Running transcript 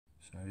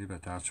Sorry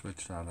about that,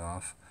 switch that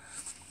off.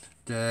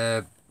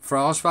 The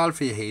frost valve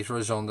for your heater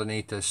is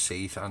underneath the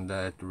seat on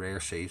the rear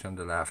seat on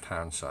the left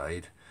hand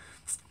side.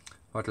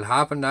 What will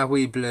happen, that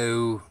wee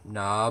blue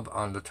knob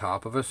on the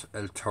top of it,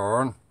 it'll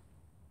turn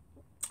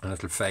and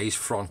it'll face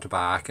front to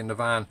back in the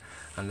van,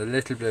 and the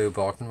little blue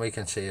button we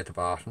can see at the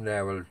bottom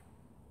there will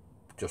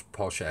just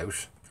push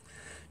out.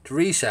 To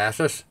reset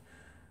it,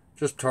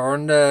 just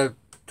turn the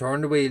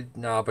wheel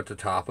knob at the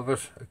top of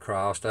it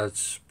across,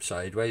 that's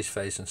sideways,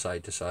 facing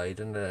side to side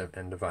in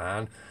the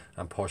van,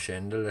 and push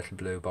in the little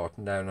blue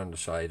button down on the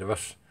side of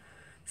it.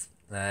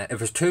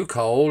 If it's too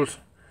cold,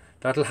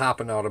 that'll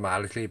happen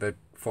automatically about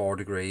 4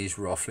 degrees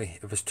roughly.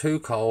 If it's too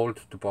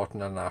cold, the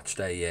button will not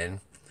stay in.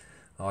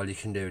 All you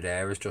can do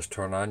there is just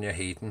turn on your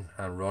heating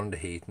and run the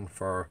heating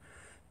for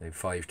maybe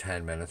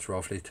 5-10 minutes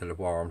roughly till it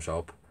warms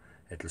up.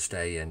 It'll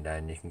stay in,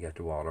 then you can get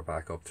the water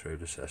back up through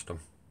the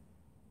system.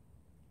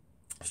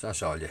 So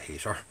that's all your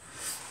heater.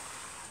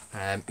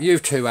 You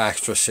have 2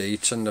 extra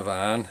seats in the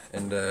van,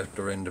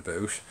 they're in the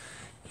boot.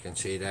 You can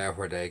see there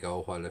where they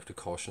go while if the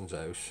cushion's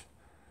out.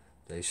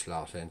 They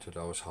slot into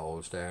those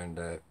holes there, and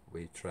the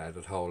wee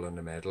threaded hole in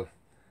the middle.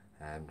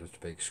 There's a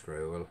big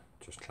screw, will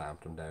just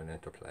clamp them down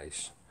into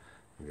place.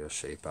 Your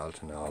seat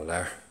belt and all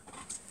there.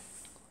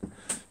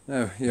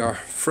 Now your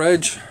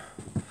fridge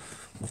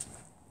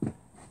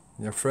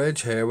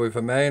here, we've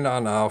a main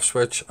on off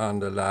switch on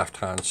the left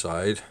hand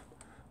side.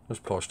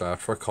 Just push that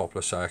for a couple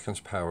of seconds,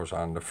 powers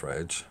on the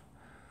fridge.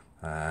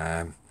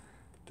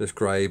 This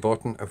grey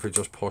button, if we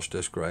just push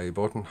this grey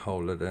button,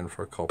 hold it in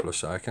for a couple of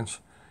seconds,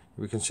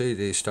 we can see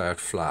these start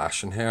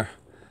flashing here,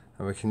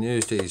 and we can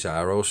use these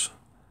arrows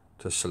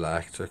to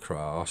select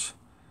across.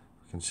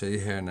 You can see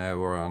here now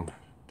we're on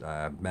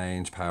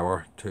mains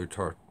power,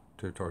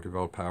 230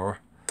 volt power.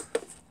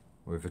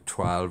 We've a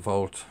 12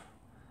 volt,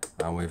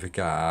 and we've a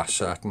gas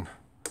setting.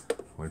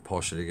 We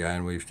push it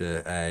again, we've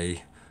the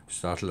A,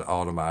 so that'll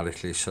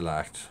automatically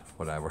select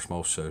whatever's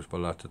most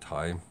suitable at the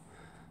time.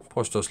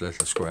 Push this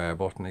little square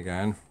button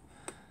again.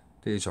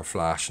 These are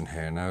flashing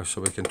here now,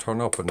 so we can turn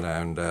up and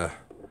down the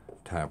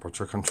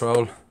temperature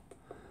control,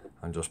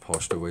 and just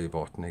push the wee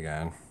button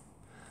again,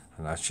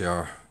 and that's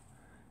your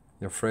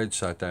fridge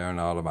set there in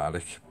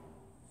automatic.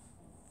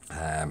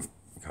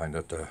 Kind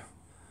of the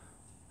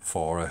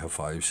 4 out of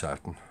 5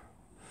 setting,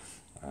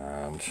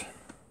 and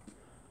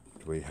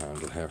the wee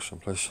handle here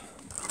someplace.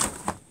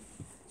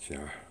 It's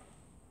your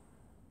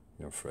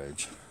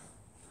fridge.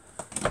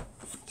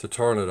 To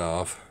turn it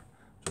off,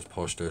 just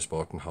push this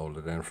button, hold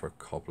it in for a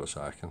couple of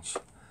seconds,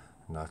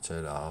 and that's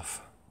it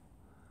off.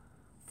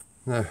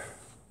 Now,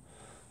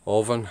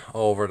 oven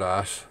over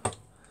that,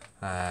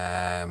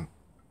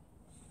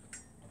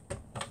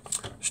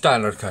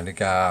 standard kind of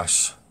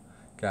gas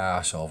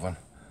oven.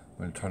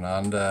 We'll turn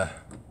on the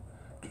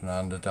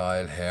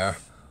dial here,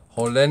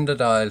 hold in the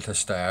dial to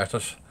start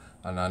it,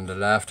 and on the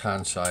left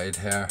hand side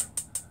here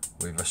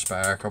we've a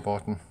sparker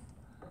button,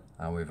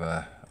 and we've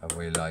a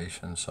wee light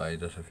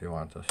inside it if you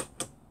want it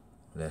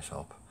lit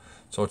up.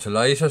 So to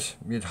light it,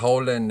 you'd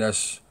hold in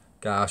this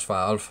gas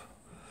valve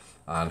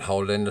and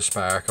hold in the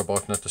sparker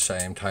button at the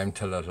same time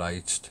till it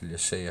lights, till you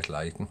see it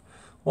lighting.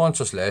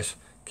 Once it's lit,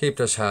 keep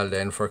this held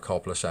in for a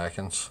couple of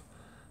seconds.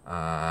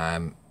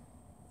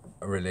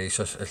 Release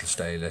it, it'll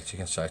stay lit. You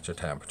can set your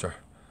temperature.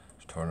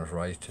 Just turn it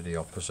right to the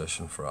up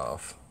position for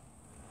off.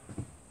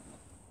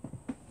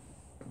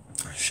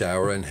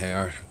 Shower in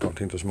here, don't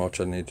think there's much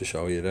I need to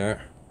show you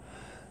there.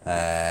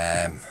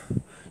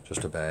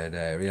 Just a bed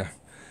area.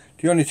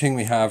 The only thing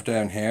we have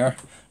down here,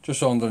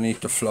 just underneath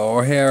the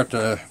floor here at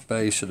the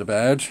base of the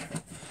bed,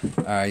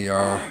 are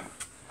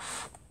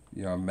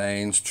your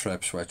mains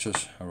trip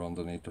switches are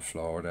underneath the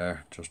floor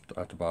there, just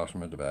at the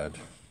bottom of the bed.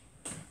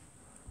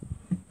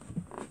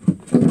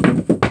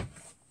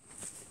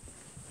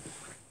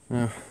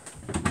 Now,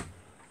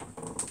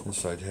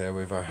 inside here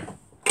we've our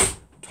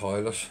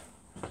toilet,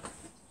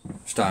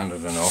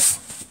 standard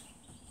enough.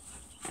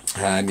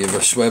 You have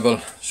a swivel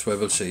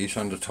seat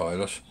on the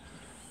toilet,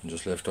 and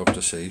just lift up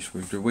the seat.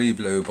 We've the wee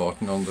blue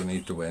button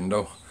underneath the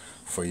window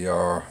for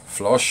your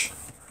flush,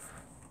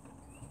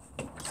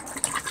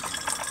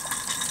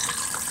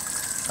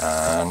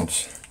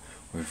 and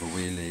we've a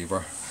wee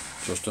lever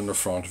just in the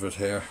front of it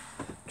here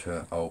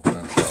to open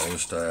and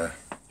close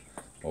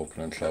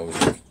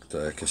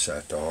the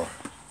cassette door.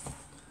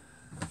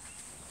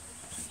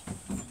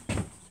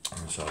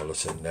 That's all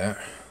that's in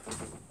there.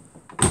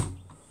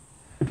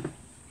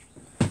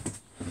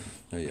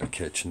 Now your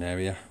kitchen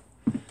area,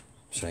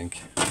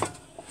 sink,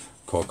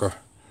 cooker,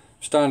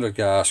 standard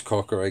gas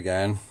cooker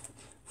again.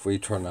 If we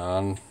turn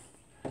on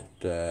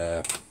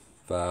the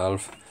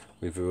valve,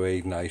 we've a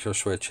wee igniter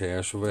switch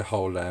here, so we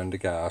hold down the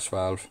gas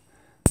valve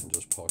and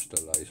just push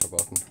the lighter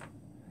button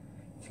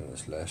till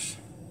it's lit.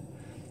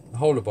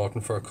 Hold the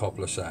button for a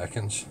couple of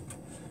seconds,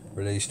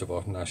 release the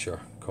button, that's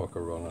your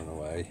cooker running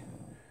away.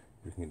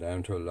 You can go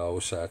down to a low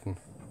setting,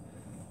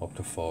 up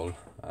to full,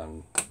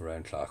 and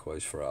around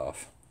clockwise for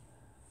off.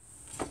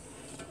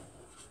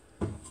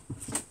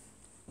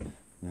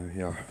 Now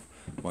your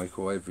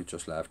microwave we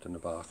just left in the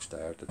box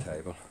there at the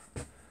table.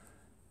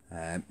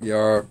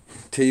 Your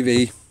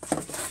TV,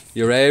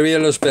 your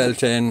aerial is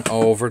built in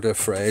over the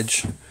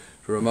fridge.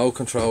 The remote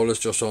control is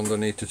just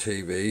underneath the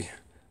TV.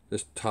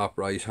 This top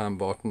right hand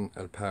button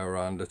will power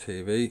on the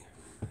TV.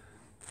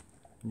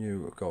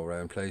 You go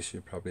around place, you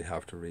probably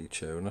have to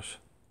retune it.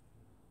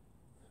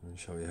 Let me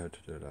show you how to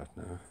do that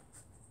now.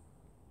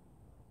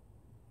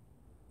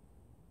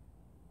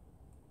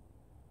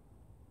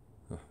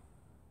 Oh,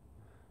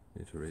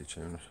 need to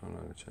retune it. Hold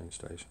on, change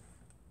station.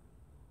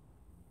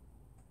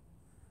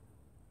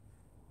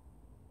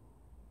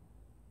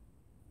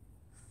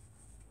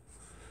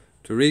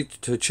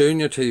 To tune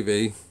your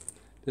TV,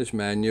 this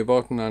menu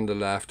button on the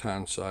left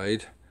hand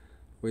side,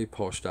 we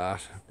push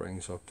that, it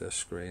brings up this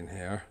screen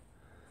here,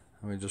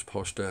 and we just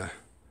push the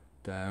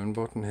down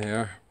button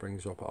here,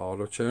 brings up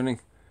auto tuning.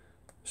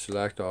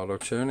 Select auto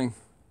tuning.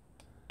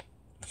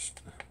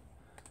 Just go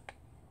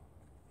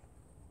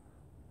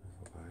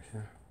back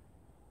here.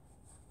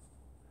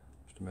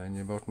 Just the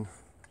menu button,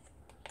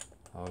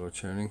 auto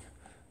tuning.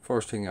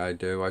 First thing I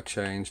do, I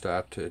change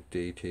that to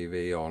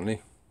DTV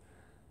only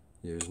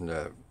using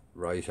the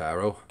right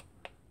arrow.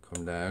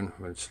 Come down,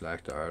 we'll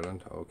select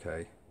Ireland,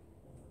 OK,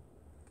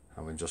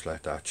 and we'll just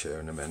let that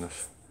tune a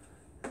minute.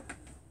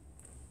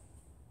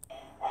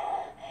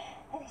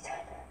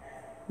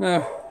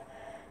 Now,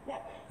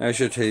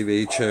 there's your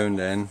TV tuned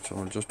in, so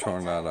we'll just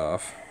turn that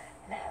off.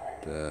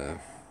 The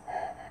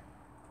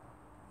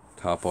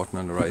top button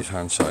on the right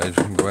hand side,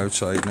 we can go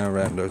outside now,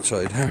 round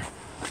outside here.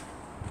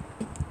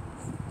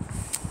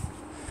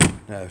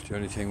 Now the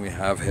only thing we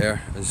have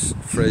here is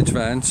fridge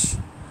vents,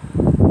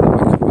 and we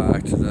come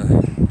back to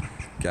the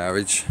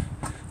garage.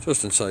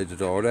 Just inside the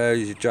door there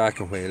is your jack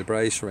and wheel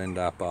brace are in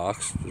that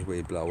box. There's a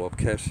wee blow up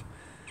kit.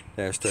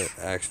 There's the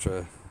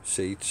extra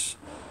seats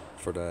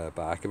for the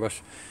back of it.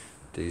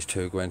 These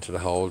two go into the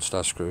holes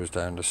that screws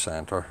down the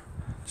centre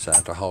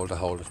hole to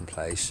hold it in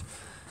place.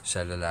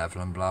 Set of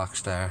levelling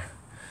blocks there.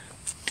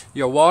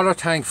 Your water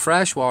tank,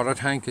 fresh water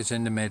tank, is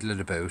in the middle of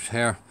the boot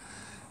here.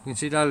 You can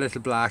see that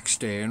little black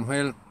steering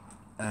wheel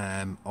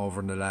over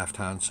on the left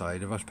hand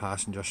side of it,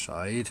 passenger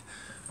side.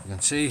 You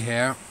can see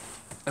here,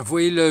 if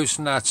we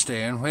loosen that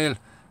steering wheel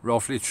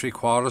roughly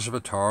 3/4 of a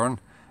turn,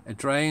 it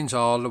drains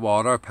all the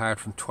water apart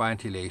from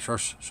 20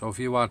 litres. So if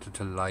you wanted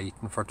to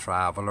lighten for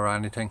travel or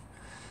anything,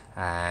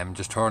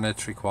 just turn it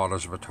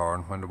 3/4 of a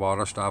turn. When the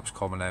water stops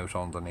coming out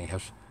underneath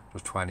it,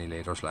 there's 20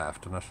 litres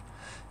left in it.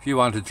 If you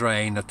want to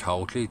drain it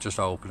totally, just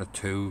open it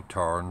 2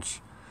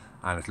 turns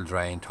and it'll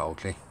drain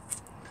totally.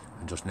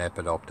 And just nip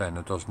it up then.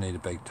 It doesn't need a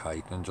big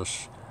tightening,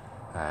 just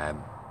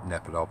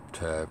nip it up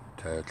to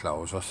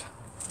close it.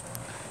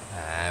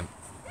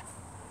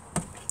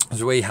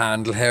 There's a wee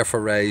handle here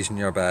for raising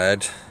your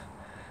bed.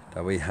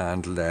 That wee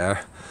handle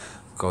there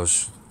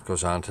goes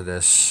onto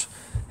this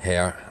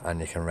here, and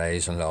you can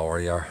raise and lower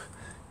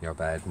your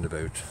bed in the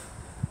boot.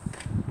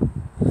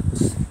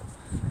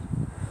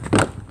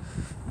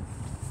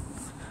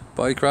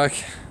 Bike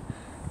rack,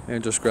 you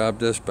just grab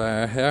this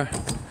bar here,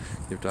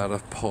 give that a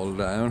pull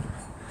down,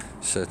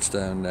 sits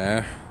down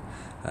there.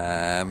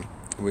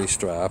 Wee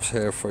straps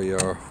here for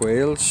your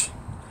wheels,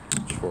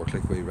 just work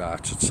like wee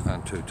ratchets,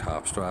 and 2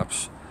 top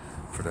straps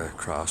for the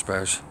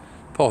crossbars.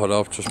 Pull it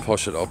up, just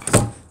push it up,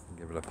 and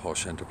give it a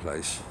push into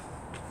place.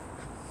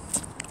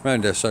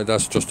 Round this side,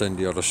 that's just in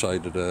the other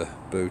side of the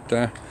boot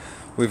there.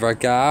 We've our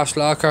gas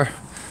locker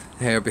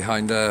here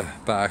behind the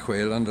back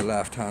wheel on the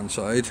left hand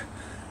side.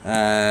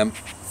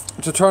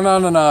 To turn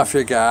on and off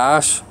your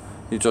gas,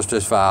 you just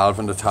this valve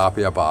in the top of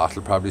your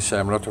bottle, probably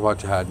similar to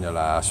what you had in your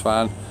last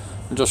van,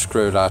 and just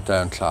screw that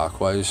down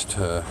clockwise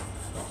to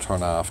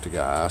turn off the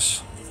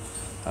gas.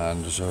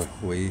 And there's a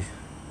wee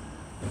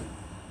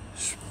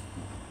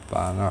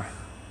spanner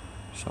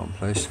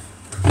someplace.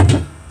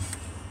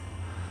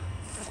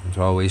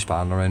 Throw a wee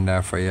spanner in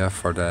there for you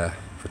for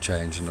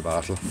changing the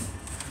bottle.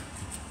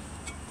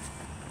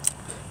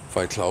 If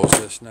I close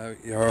this now,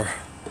 your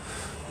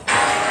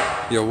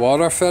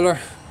water filler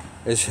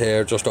is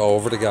here just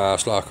over the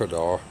gas locker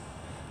door,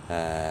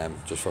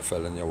 just for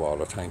filling your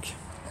water tank.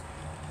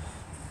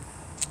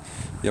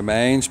 Your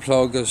mains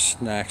plug is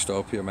next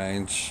up, your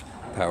mains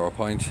power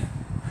point.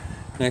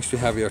 Next we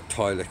have your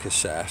toilet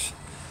cassette.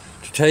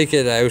 To take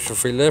it out,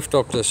 if we lift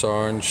up this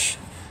orange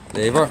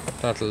lever,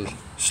 that'll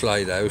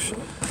slide out,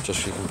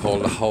 just so you can pull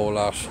the whole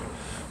lot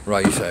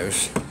right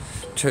out.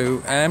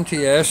 To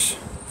empty it,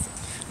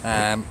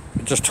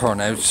 just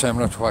turn out,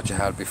 similar to what you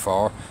had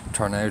before,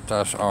 turn out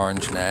that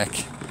orange neck.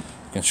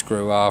 You can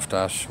screw off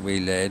that wee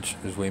lid,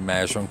 as wee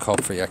measuring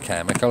cup for your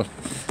chemical,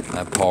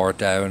 and pour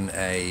down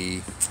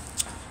a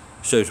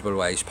suitable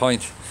waste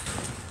point.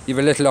 You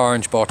have a little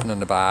orange button in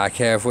the back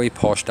here. If we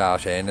push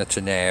that in, it's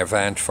an air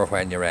vent for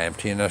when you're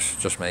emptying it,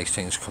 just makes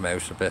things come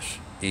out a bit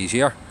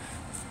easier.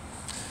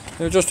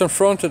 Now just in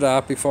front of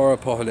that, before I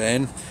put it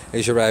in,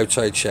 is your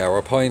outside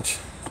shower point.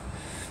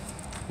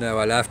 Now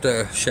I left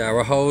the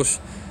shower hose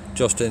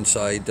just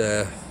inside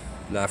the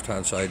left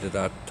hand side of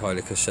that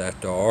toilet cassette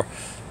door.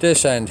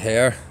 This end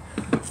here,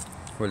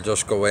 we'll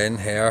just go in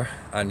here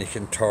and you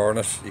can turn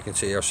it. You can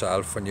see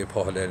yourself when you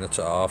put it in, it's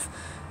off.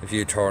 If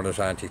you turn it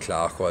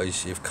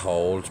anti-clockwise, you've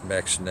cold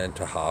mixing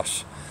into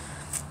hot.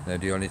 Now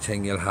the only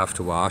thing you'll have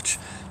to watch,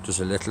 there's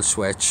a little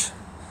switch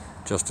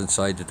just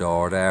inside the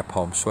door there,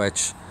 pump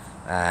switch.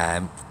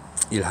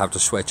 You'll have to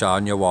switch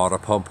on your water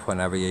pump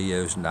whenever you're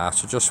using that,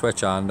 so just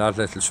switch on that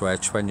little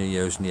switch when you're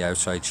using the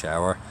outside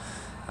shower,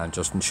 and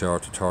just ensure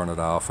to turn it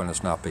off when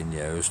it's not being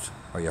used,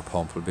 or your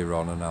pump will be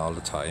running all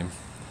the time.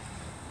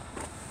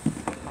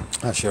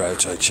 That's your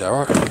outside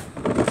shower.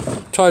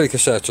 Tidy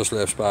cassette just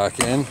lifts back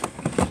in,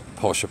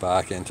 push it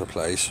back into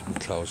place and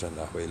close in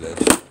that wee lid.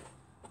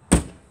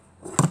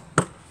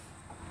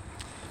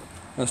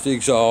 That's the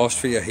exhaust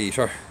for your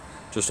heater,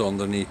 just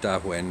underneath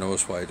that window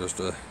is why there's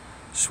the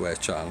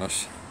switch on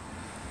it.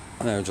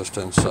 Now just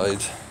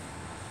inside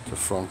the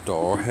front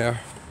door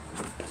here,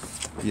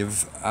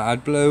 you've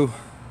AdBlue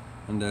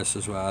and this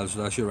as well,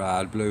 so that's your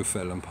AdBlue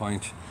filling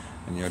point,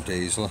 and your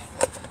diesel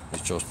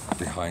is just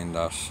behind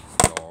that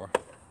door.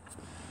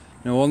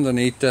 Now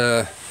underneath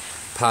the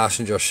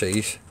passenger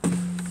seat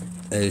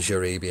is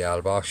your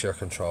EBL box, your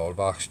control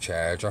box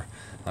charger,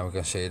 and we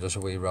can see there's a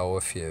wee row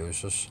of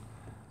fuses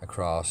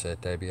across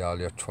it. They'll be all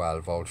your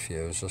 12-volt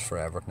fuses for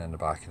everything in the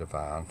back of the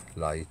van,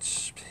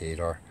 lights,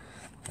 heater,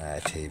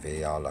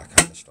 TV, all that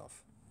kind of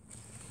stuff.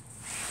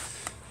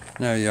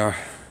 Now your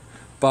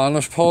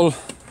bonnet pull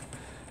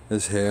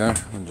is here,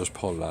 and just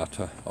pull that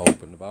to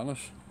open the bonnet.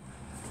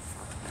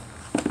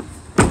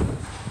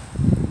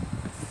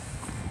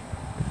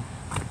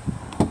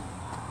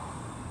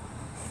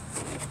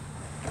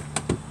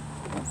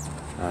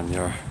 And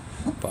your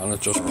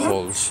bonnet just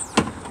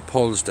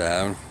pulls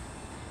down.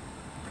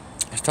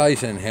 It's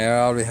tight in here.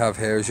 All we have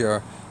here is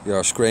your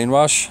screen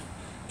wash,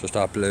 just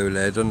that blue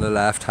lid on the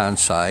left hand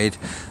side,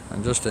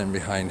 and just in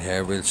behind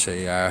here we'll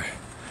see our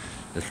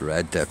little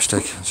red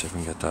dipstick. Let's see if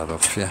we can get that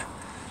up for you.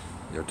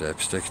 Your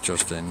dipstick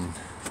just in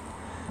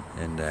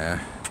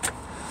there.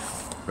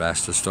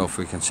 Rest of the stuff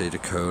we can see the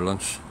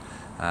coolant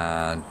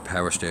and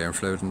power steering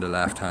fluid on the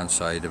left hand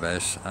side of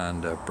it,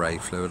 and the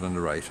brake fluid on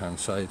the right hand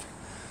side.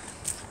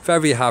 If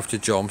ever you have to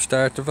jump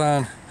start the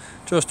van,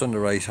 just on the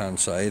right hand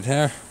side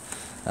here,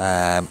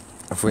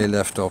 if we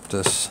lift up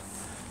this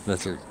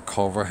little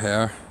cover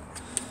here,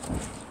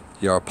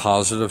 your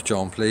positive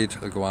jump lead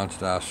will go onto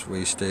that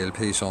wee steel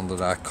piece under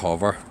that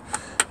cover,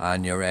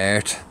 and your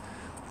earth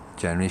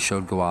generally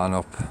should go on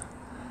up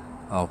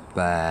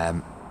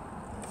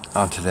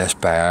onto this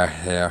bar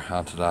here,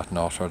 onto that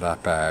nut or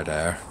that bar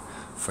there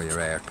for your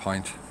earth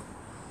point.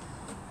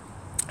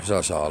 So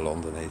that's all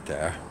underneath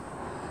there.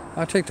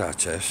 I think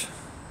that's it.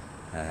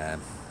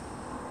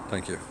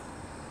 Thank you.